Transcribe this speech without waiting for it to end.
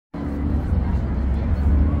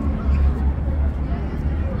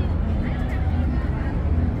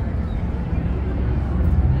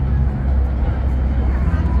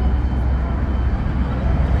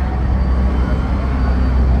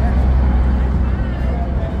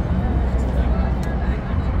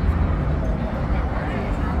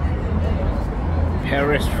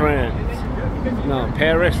Paris, France. No,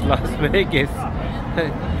 Paris, Las Vegas.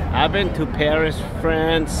 I've been to Paris,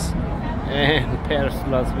 France, and Paris,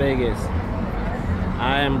 Las Vegas.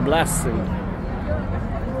 I am blessing.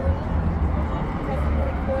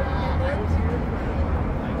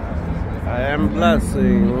 I am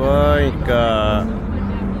blessing. Like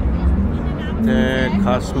the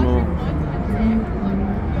Cosmo.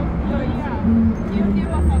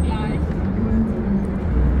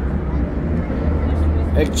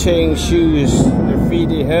 Exchange shoes. Their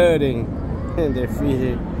feet are hurting. And their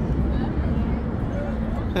feet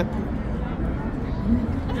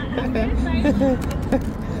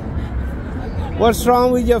What's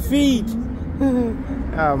wrong with your feet?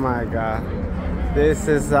 Oh my God. This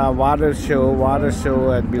is a water show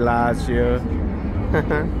at Bellagio.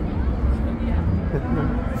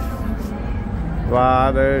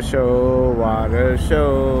 Water show.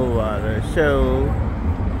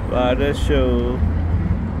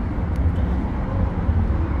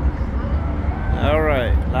 All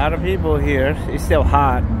right, a lot of people here. It's still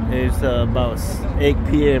hot. It's about 8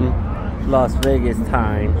 p.m. Las Vegas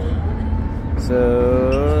time.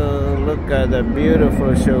 So look at the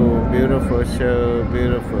beautiful show.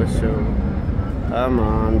 Come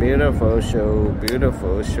on, beautiful show.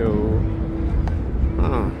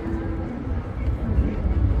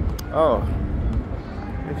 Oh,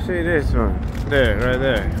 you see this one? There,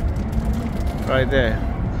 right there.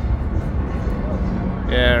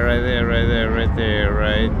 Yeah, right there.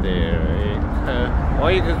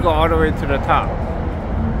 Or you could go all the way to the top.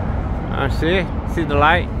 See the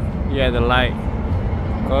light? Yeah, the light.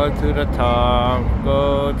 Go to the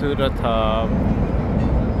top.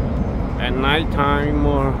 At nighttime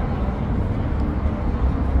more.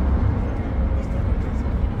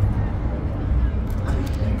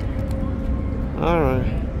 All right.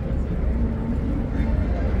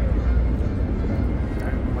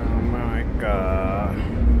 Oh my God.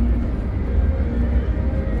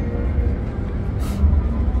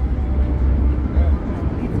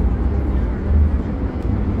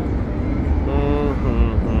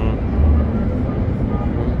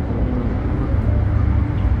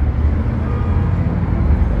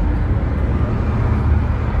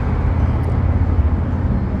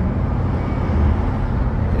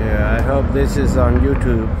 This is on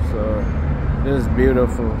YouTube, so this is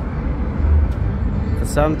beautiful.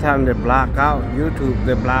 Sometimes they block out YouTube.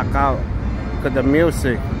 They block out because the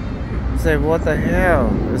music. You say, what the hell?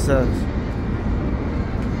 It's a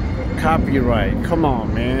copyright. Come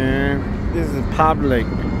on, man. This is public.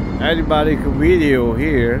 Anybody can video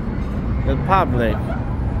here. It's public.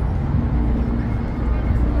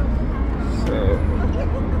 So.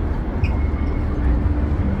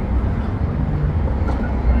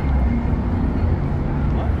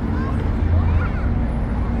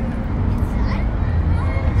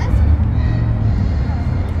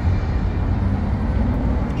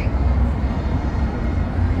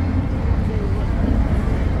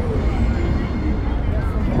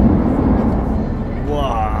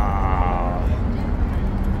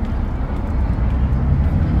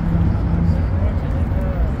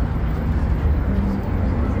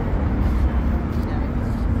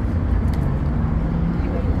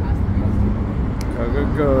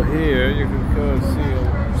 Go here, you can go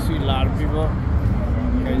see a lot of people.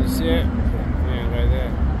 Can you see it? Yeah, right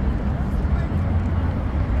there.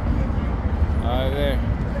 Right there.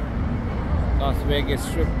 Las Vegas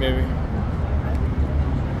Strip, baby.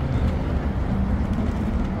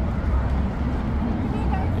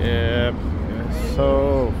 Yep, it's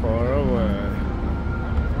so far away.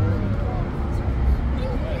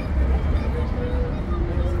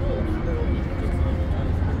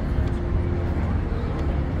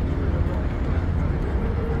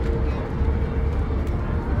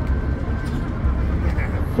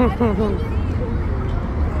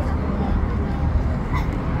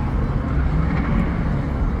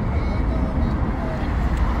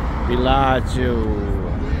 Bellagio.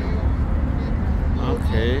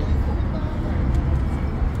 Okay.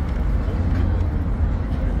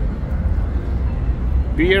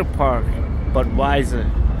 Beer Park, Budweiser.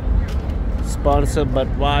 Sponsor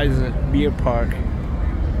Budweiser Beer Park.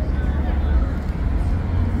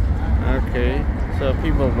 Okay, so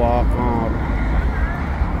people walk on.